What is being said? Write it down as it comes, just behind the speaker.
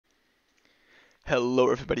Hello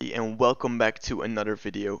everybody and welcome back to another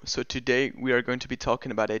video. So today we are going to be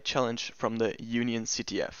talking about a challenge from the Union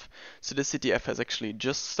CTF. So the CTF has actually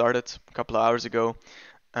just started a couple of hours ago,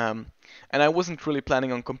 um, and I wasn't really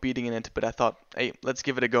planning on competing in it, but I thought, hey, let's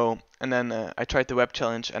give it a go. And then I tried the web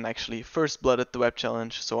challenge and actually first blooded the web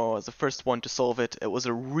challenge, so I was the first one to solve it. It was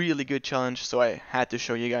a really good challenge, so I had to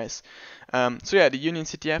show you guys. So yeah, the Union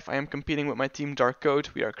CTF, I am competing with my team Dark Code.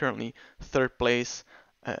 We are currently third place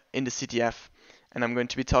in the CTF, and I'm going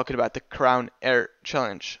to be talking about the Cr0wnAir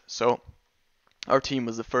challenge. So our team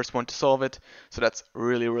was the first one to solve it, so that's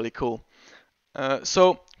really cool.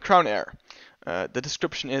 So Cr0wnAir. The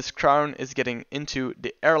description is Crown is getting into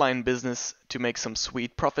the airline business to make some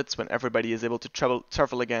sweet profits when everybody is able to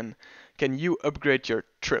travel again. Can you upgrade your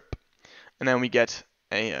trip? And then we get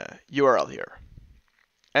a URL here.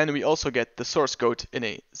 And we also get the source code in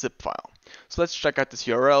a zip file. So let's check out this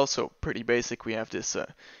URL. So pretty basic. We have this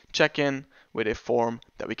check-in with a form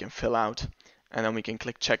that we can fill out, and then we can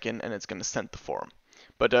click check-in and it's going to send the form.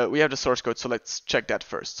 But we have the source code, so let's check that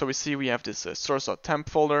first. So we see we have this source.temp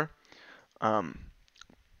folder, and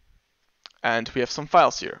we have some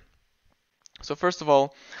files here. So first of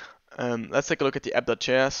all, let's take a look at the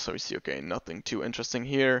app.js. So we see, okay, nothing too interesting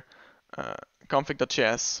here.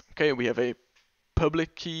 Config.js, okay, we have a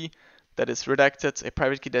public key that is redacted, a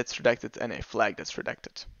private key that's redacted, and a flag that's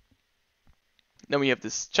redacted. Then we have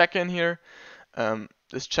this check-in here.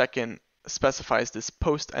 This check-in specifies this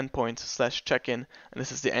post endpoint / check-in, and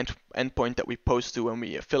this is the endpoint that we post to when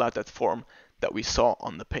we fill out that form that we saw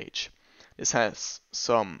on the page. This has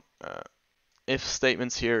some if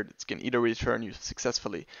statements here that can either return you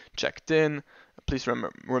successfully checked in. Please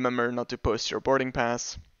remember not to post your boarding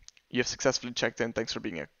pass. You have successfully checked in. Thanks for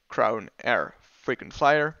being a Cr0wnAir frequent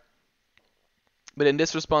flyer. But in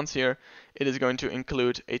this response here, it is going to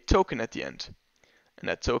include a token at the end. And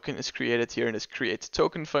that token is created here in this create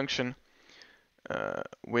token function,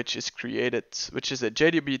 which is a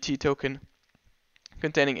jwt token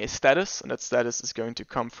containing a status, and that status is going to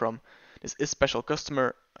come from this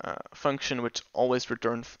isSpecialCustomer function, which always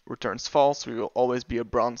returns false. We will always be a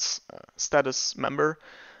bronze status member,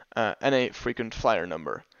 and a frequent flyer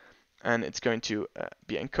number. And it's going to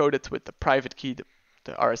be encoded with the private key,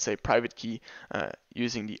 the RSA private key,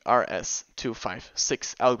 using the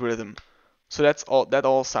RS256 algorithm. So that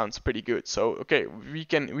all sounds pretty good. So okay,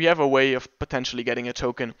 we have a way of potentially getting a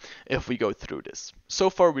token if we go through this. So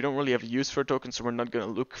far we don't really have a use for a token, so we're not going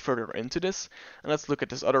to look further into this. And let's look at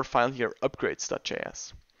this other file here,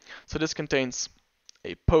 upgrades.js. So this contains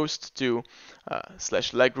a post to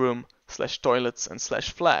 /legroom /toilets and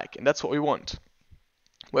 /flag, and that's what we want.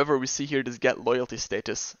 However, we see here this get loyalty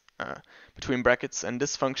status between brackets, and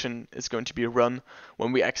this function is going to be run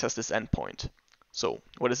when we access this endpoint. So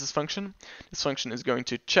what is this function? This function is going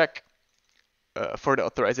to check for the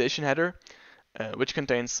authorization header, which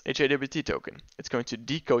contains a jwt token. It's going to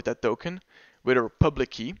decode that token with a public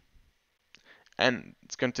key, and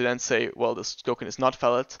it's going to then say, well, this token is not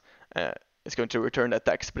valid. It's going to return that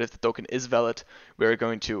text, but if the token is valid, we're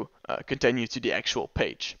going to continue to the actual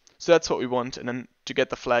page. So that's what we want, and then to get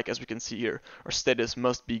the flag, as we can see here, our status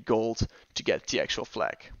must be gold to get the actual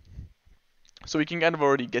flag. So we can kind of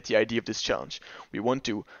already get the idea of this challenge. We want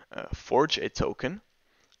to forge a token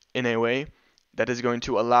in a way that is going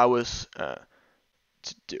to allow us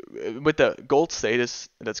with the gold status,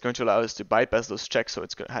 that's going to allow us to bypass those checks, so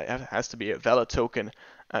it has to be a valid token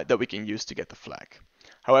that we can use to get the flag.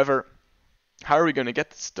 However, how are we going to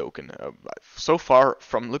get this token? So far,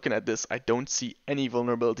 from looking at this, I don't see any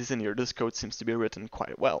vulnerabilities in here. This code seems to be written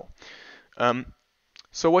quite well.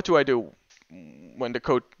 So what do I do when the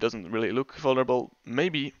code doesn't really look vulnerable?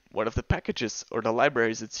 Maybe one of the packages or the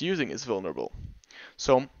libraries it's using is vulnerable.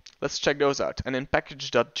 So let's check those out. And in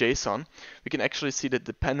package.json, we can actually see the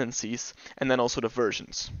dependencies and then also the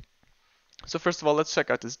versions. So first of all, let's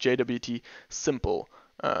check out this jwt-simple,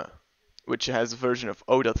 which has a version of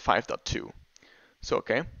 0.5.2. So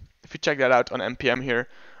okay, if you check that out on npm here,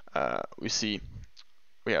 we see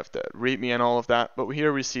we have the readme and all of that, but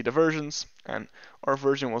here we see the versions, and our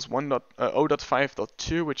version was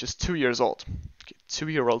 0.5.2, which is 2 years old. Okay,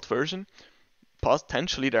 2-year-old version.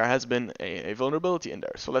 Potentially there has been a vulnerability in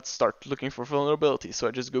there. So let's start looking for vulnerability. So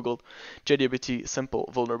I just googled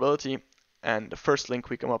jwt-simple vulnerability, and the first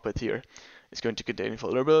link we come up with here is going to contain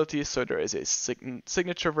vulnerabilities. So there is a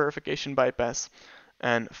signature verification bypass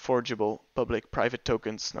and forgeable public-private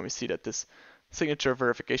tokens. Now we see that this signature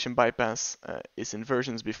verification bypass is in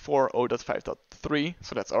versions before 0.5.3,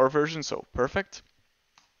 so that's our version, so perfect.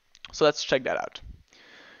 So let's check that out.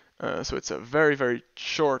 So it's a very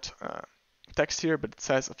short text here, but it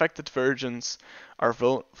says affected versions are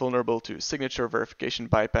vulnerable to signature verification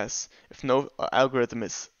bypass. If no algorithm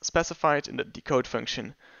is specified in the decode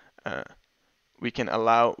function, we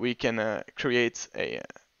can create a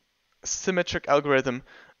symmetric algorithm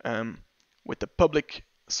with the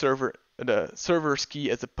server's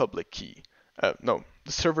key as a public key. No,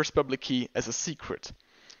 the server's public key as a secret.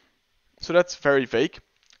 So that's very vague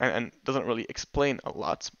and doesn't really explain a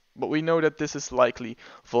lot, but we know that this is likely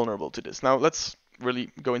vulnerable to this. Now let's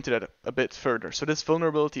really go into that a bit further. So this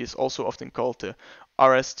vulnerability is also often called the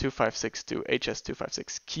RS-256 to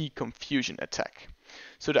HS-256 key confusion attack.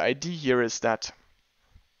 So the idea here is that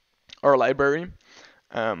our library,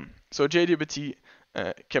 so JWT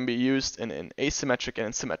can be used in asymmetric and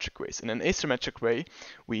in symmetric ways. In an asymmetric way,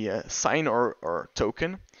 we sign our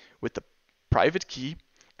token with the private key,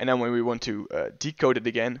 and then when we want to decode it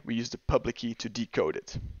again, we use the public key to decode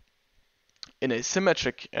it. In a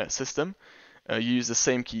symmetric system, you use the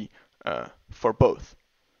same key for both.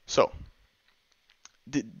 So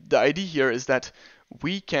the idea here is that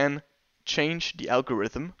we can change the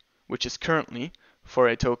algorithm, which is currently for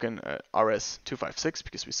a token RS-256,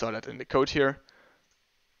 because we saw that in the code here.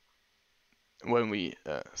 When we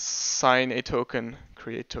sign a token,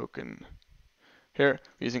 create token, here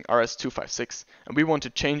we're using RS-256, and we want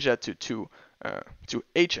to change that to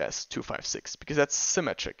HS-256 because that's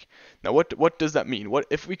symmetric. Now, what does that mean? What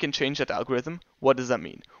if we can change that algorithm? What does that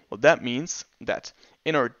mean? Well, that means that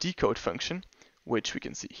in our decode function, which we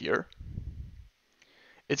can see here,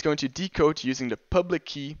 it's going to decode using the public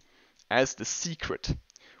key as the secret.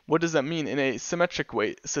 What does that mean? In a symmetric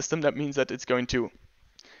way system, that means that it's going to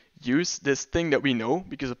use this thing that we know,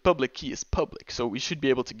 because a public key is public, so we should be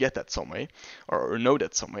able to get that some way, or know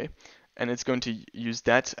that some way, and it's going to use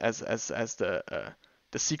that as the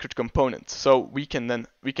secret component. So we can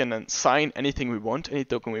then sign anything we want, any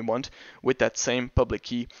token we want, with that same public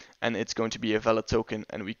key, and it's going to be a valid token,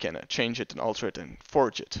 and we can change it and alter it and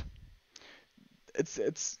forge it.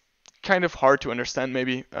 It's kind of hard to understand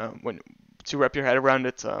maybe to wrap your head around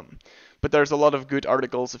it. But there's a lot of good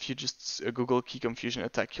articles. If you just Google key confusion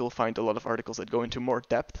attack, you'll find a lot of articles that go into more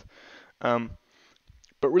depth. But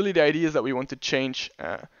really, the idea is that we want to change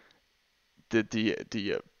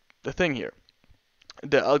the thing here,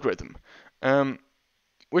 the algorithm,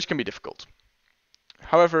 which can be difficult.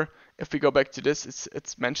 However, if we go back to this,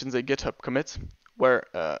 it mentions a GitHub commit where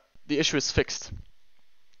the issue is fixed,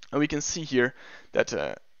 and we can see here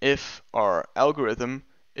that if our algorithm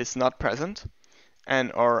is not present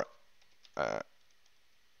and our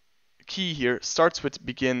key here starts with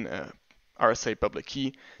begin RSA public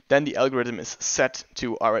key, then the algorithm is set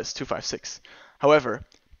to RS-256. However,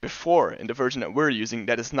 before, in the version that we're using,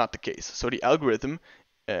 that is not the case. So the algorithm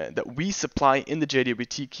that we supply in the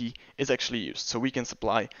JWT key is actually used. So we can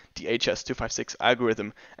supply the HS-256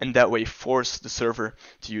 algorithm and that way force the server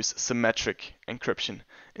to use symmetric encryption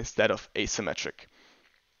instead of asymmetric.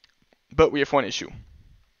 But we have one issue.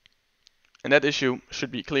 And that issue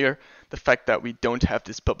should be clear, the fact that we don't have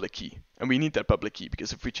this public key. And we need that public key,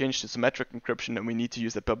 because if we change to symmetric encryption, then we need to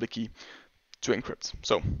use that public key to encrypt.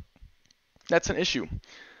 So that's an issue.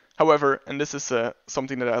 However, and this is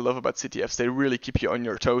something that I love about CTFs, they really keep you on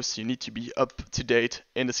your toes. You need to be up to date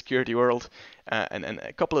in the security world. And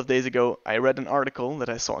a couple of days ago, I read an article that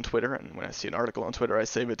I saw on Twitter, and when I see an article on Twitter, I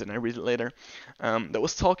save it and I read it later, that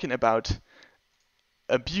was talking about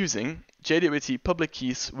abusing JWT public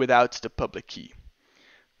keys without the public key.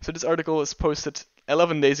 So this article was posted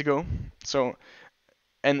 11 days ago. So,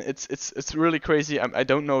 and it's really crazy. I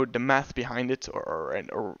don't know the math behind it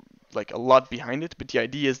or like a lot behind it, but the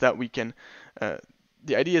idea is that we can.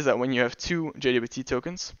 The idea is that when you have two JWT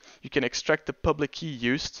tokens, you can extract the public key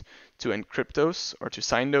used to encrypt those or to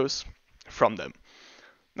sign those from them.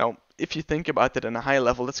 Now, if you think about that on a high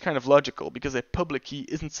level, that's kind of logical, because a public key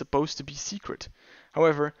isn't supposed to be secret.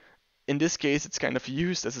 However, in this case, it's kind of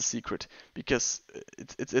used as a secret because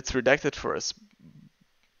it's redacted for us.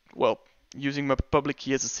 Well, using my public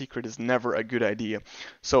key as a secret is never a good idea.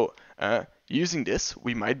 So using this,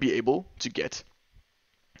 we might be able to get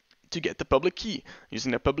the public key.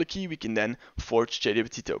 Using the public key, we can then forge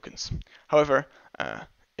JWT tokens. However,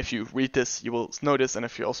 if you read this, you will notice, and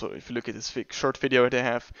if you look at this short video that I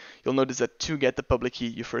have, you'll notice that to get the public key,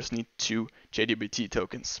 you first need 2 JWT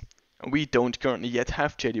tokens. And we don't currently yet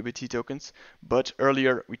have JWT tokens, but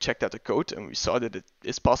earlier we checked out the code and we saw that it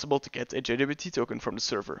is possible to get a JWT token from the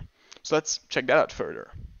server. So let's check that out further.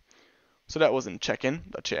 So that was in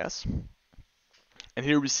checkin.js. And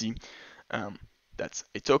here we see that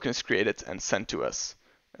a token is created and sent to us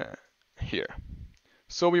here.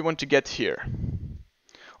 So we want to get here.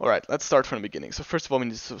 All right, let's start from the beginning. So first of all, we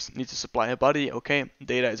need to supply a body. Okay,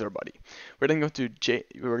 data is our body. We're then going to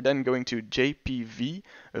JPV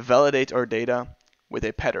validate our data with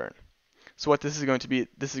a pattern. So what this is going to be,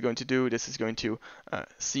 this is going to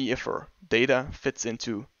see if our data fits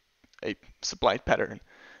into a supplied pattern.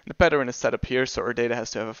 The pattern is set up here, so our data has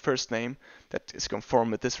to have a first name that is conform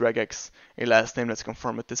with this regex, a last name that's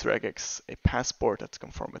conform with this regex, a passport that's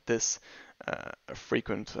conform with this, a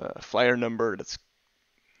frequent flyer number that's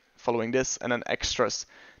following this, and then extras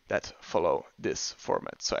that follow this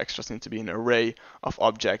format. So extras need to be an array of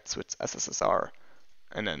objects with SSSR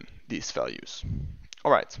and then these values.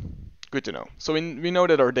 All right, good to know. So we know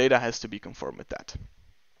that our data has to be conform with that.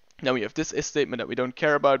 Now we have this if statement that we don't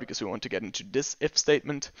care about because we want to get into this if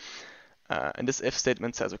statement. And this if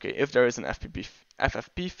statement says, okay, if there is an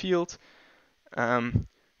FFP field, then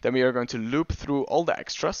we are going to loop through all the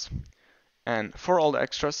extras. And for all the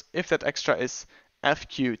extras, if that extra is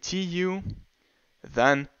FQTU,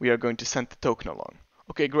 then we are going to send the token along.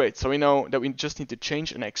 Okay, great. So we know that we just need to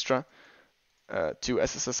change an extra to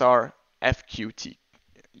SSSR FQTU.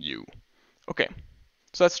 Okay,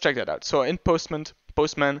 so let's check that out. So in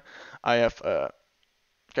Postman, I have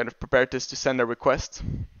kind of prepared this to send a request.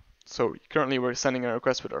 So currently we're sending a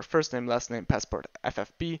request with our first name, last name, passport,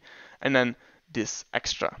 FFP, and then this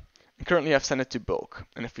extra. And currently I've sent it to bulk.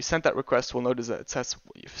 And if we send that request, we'll notice that it says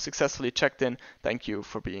you've successfully checked in. Thank you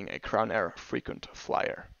for being a Cr0wnAir frequent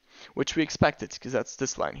flyer, which we expected because that's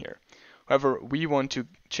this line here. However, we want to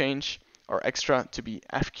change our extra to be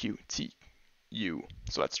FQTU.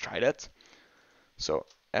 So let's try that. So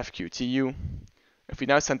FQTU. If we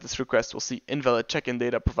now send this request, we'll see invalid check-in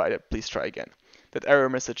data provided, please try again. That error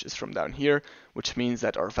message is from down here, which means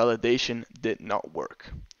that our validation did not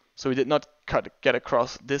work. So we did not get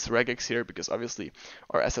across this regex here because obviously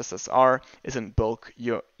our SSSR isn't bulk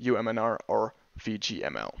UMNR or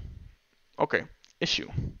VGML. Okay, issue.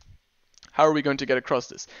 How are we going to get across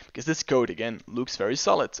this? Because this code, again, looks very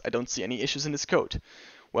solid. I don't see any issues in this code.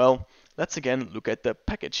 Well, let's again look at the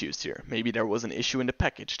package used here. Maybe there was an issue in the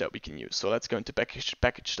package that we can use. So let's go into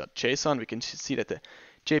package.json. We can see that the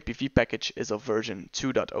JPV package is of version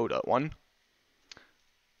 2.0.1.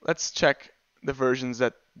 Let's check the versions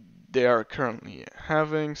that they are currently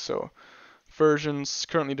having. So versions,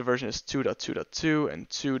 currently the version is 2.2.2 and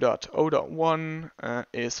 2.0.1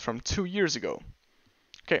 is from 2 years ago.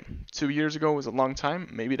 Okay, 2 years ago was a long time.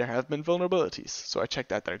 Maybe there have been vulnerabilities. So I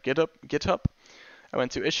checked out their GitHub. I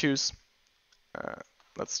went to issues.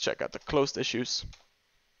 Let's check out the closed issues.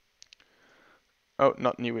 Oh,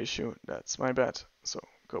 not new issue. That's my bad. So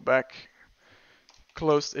go back.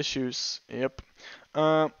 Closed issues. Yep.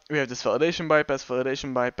 We have this validation bypass,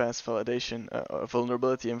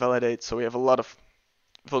 vulnerability invalidate. So we have a lot of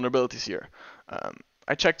vulnerabilities here.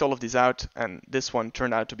 I checked all of these out, and this one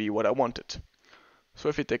turned out to be what I wanted. So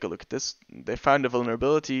if you take a look at this, they found a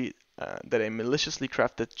vulnerability that a maliciously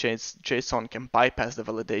crafted JSON can bypass the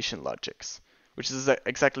validation logics, which is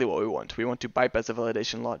exactly what we want. We want to bypass the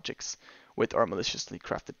validation logics with our maliciously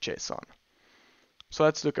crafted JSON. So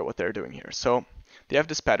let's look at what they're doing here. So they have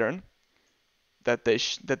this pattern that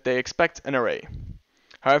they expect an array.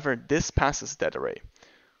 However, this passes that array.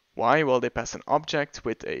 Why? Well, they pass an object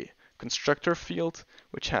with a constructor field,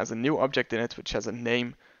 which has a new object in it, which has a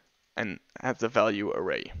name and has the value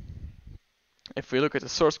array. If we look at the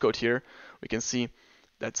source code here, we can see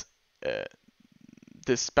that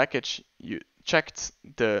this package you checked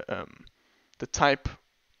the type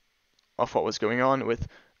of what was going on with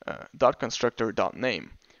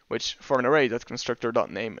 .constructor.name, which for an array,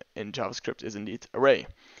 .constructor.name in JavaScript is indeed array.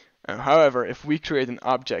 However, if we create an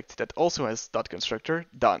object that also has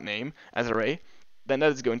 .constructor.name as array, then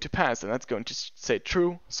that is going to pass, and that's going to say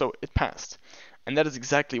true, so it passed. And that is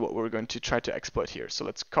exactly what we're going to try to exploit here. So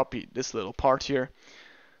let's copy this little part here,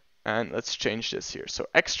 and let's change this here. So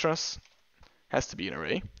extras has to be an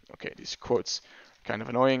array. Okay, these quotes are kind of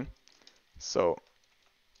annoying. So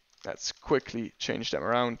let's quickly change them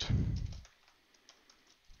around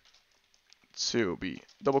to be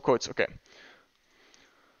double quotes. Okay.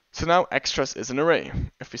 So now extras is an array.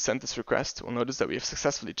 If we send this request, we'll notice that we have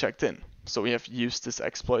successfully checked in. So we have used this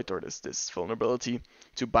exploit or this vulnerability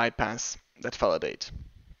to bypass that validate.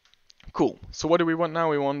 Cool. So what do we want now?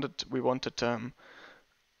 We wanted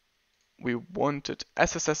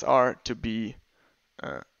SSSR to be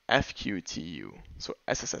FQTU. So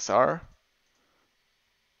SSSR,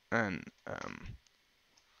 and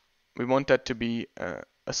we want that to be a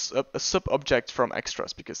sub-object from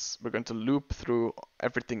extras, because we're going to loop through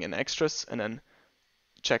everything in extras and then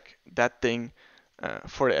check that thing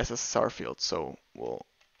for the SSSR field. So we'll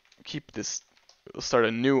keep this, we'll start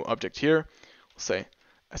a new object here. We'll say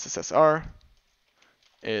SSSR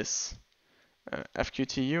is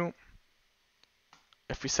FQTU.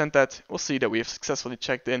 If we send that, we'll see that we have successfully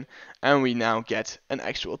checked in, and we now get an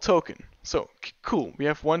actual token. So cool, we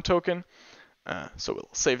have one token, so we'll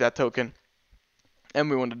save that token. And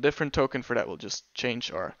we want a different token. For that, we'll just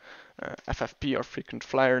change our FFP, our frequent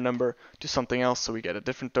flyer number, to something else, so we get a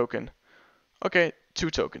different token. Okay, 2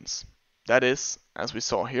 tokens. That is, as we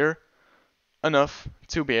saw here, enough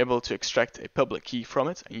to be able to extract a public key from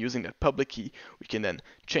it. And using that public key, we can then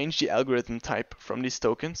change the algorithm type from these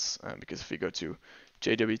tokens, because if we go to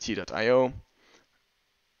jwt.io,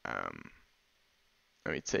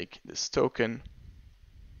 let me take this token,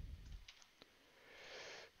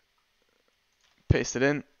 paste it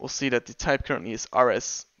in, we'll see that the type currently is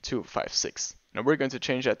RS256. Now we're going to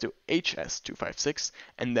change that to HS256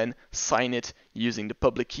 and then sign it using the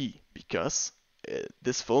public key, because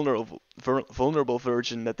this vulnerable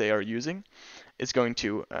version that they are using is going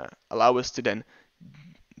to allow us to then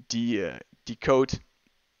decode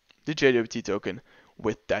the JWT token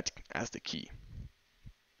with that as the key.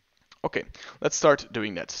 Okay, let's start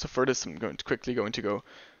doing that. So for this, I'm going to quickly go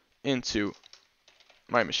into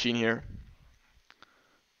my machine here.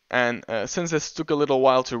 And since this took a little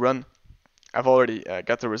while to run, I've already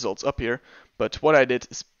got the results up here. But what I did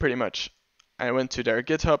is pretty much, I went to their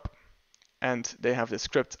GitHub, and they have this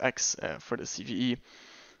script X for the CVE.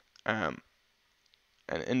 And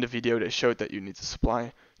in the video, they showed that you need to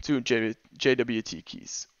supply 2 JWT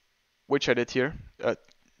keys, which I did here.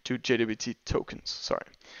 2 JWT tokens, sorry,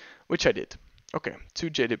 which I did. Okay, 2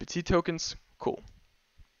 JWT tokens, cool.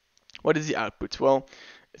 What is the output? Well,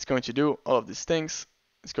 it's going to do all of these things.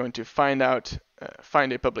 It's going to find a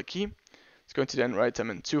public key. It's going to then write them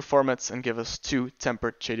in 2 formats and give us 2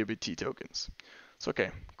 tempered JWT tokens. So okay,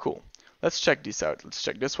 cool. Let's check these out. Let's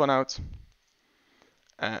check this one out.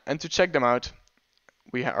 And to check them out,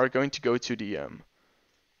 we are going to go to the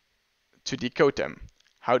to decode them.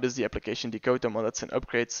 How does the application decode them? Well, that's in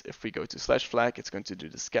upgrades. If we go to /flag, it's going to do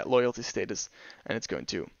the scat loyalty status, and it's going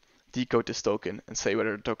to decode this token and say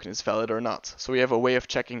whether the token is valid or not. So we have a way of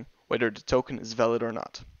checking whether the token is valid or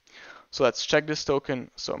not. So let's check this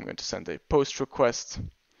token. So I'm going to send a post request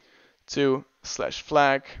to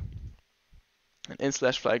 /flag, and in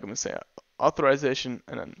 /flag I'm going to say authorization,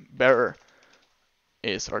 and then bearer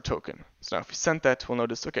is our token. So now if we send that, we'll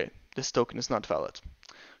notice, okay, this token is not valid.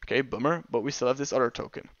 Okay, bummer, but we still have this other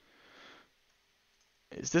token.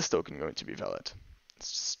 Is this token going to be valid?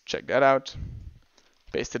 Let's just check that out.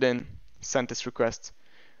 Paste it in, send this request.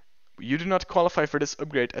 You do not qualify for this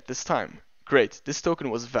upgrade at this time. Great, this token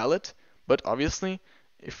was valid, but obviously,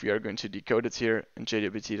 if we are going to decode it here in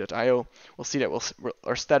jwt.io, we'll see that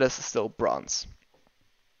our status is still bronze.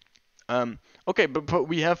 Okay, but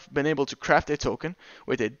we have been able to craft a token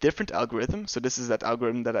with a different algorithm. So this is that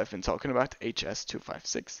algorithm that I've been talking about,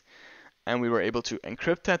 HS256. And we were able to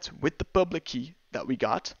encrypt that with the public key that we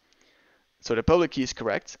got. So the public key is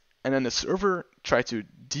correct. And then the server tried to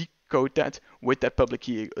decode that with that public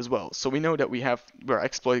key as well. So we know that we're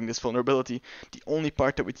exploiting this vulnerability. The only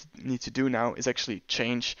part that we need to do now is actually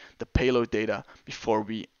change the payload data before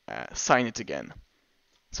we sign it again.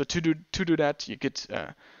 So to do that, you could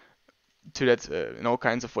do that in all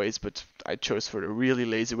kinds of ways, but I chose for the really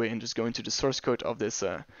lazy way and just go into the source code of this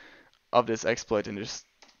exploit and just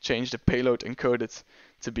change the payload encoded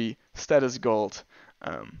to be status gold.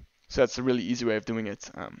 So that's a really easy way of doing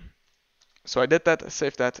it. So I did that, I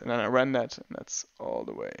saved that, and then I ran that, and that's all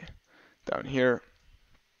the way down here.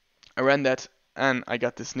 I ran that, and I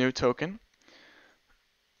got this new token.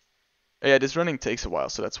 Yeah, this running takes a while,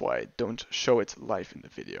 so that's why I don't show it live in the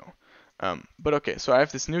video. But okay, so I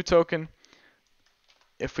have this new token.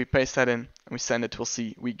 If we paste that in and we send it, we'll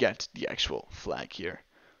see we get the actual flag here.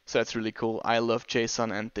 So that's really cool. I love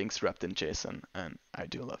JSON and things wrapped in JSON, and I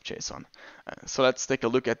do love JSON. So let's take a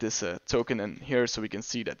look at this token in here so we can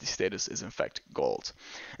see that the status is in fact gold.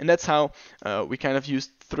 And that's how we kind of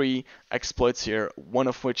used 3 exploits here, one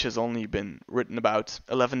of which has only been written about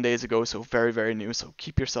 11 days ago, so very, very new. So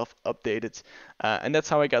keep yourself updated. And that's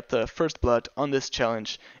how I got the first blood on this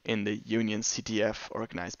challenge in the Union CTF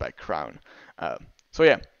organized by Crown. So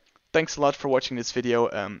yeah. Thanks a lot for watching this video.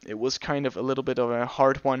 It was kind of a little bit of a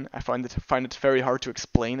hard one. I find it very hard to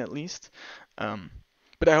explain, at least.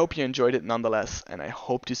 But I hope you enjoyed it nonetheless, and I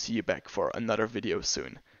hope to see you back for another video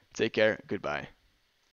soon. Take care, goodbye.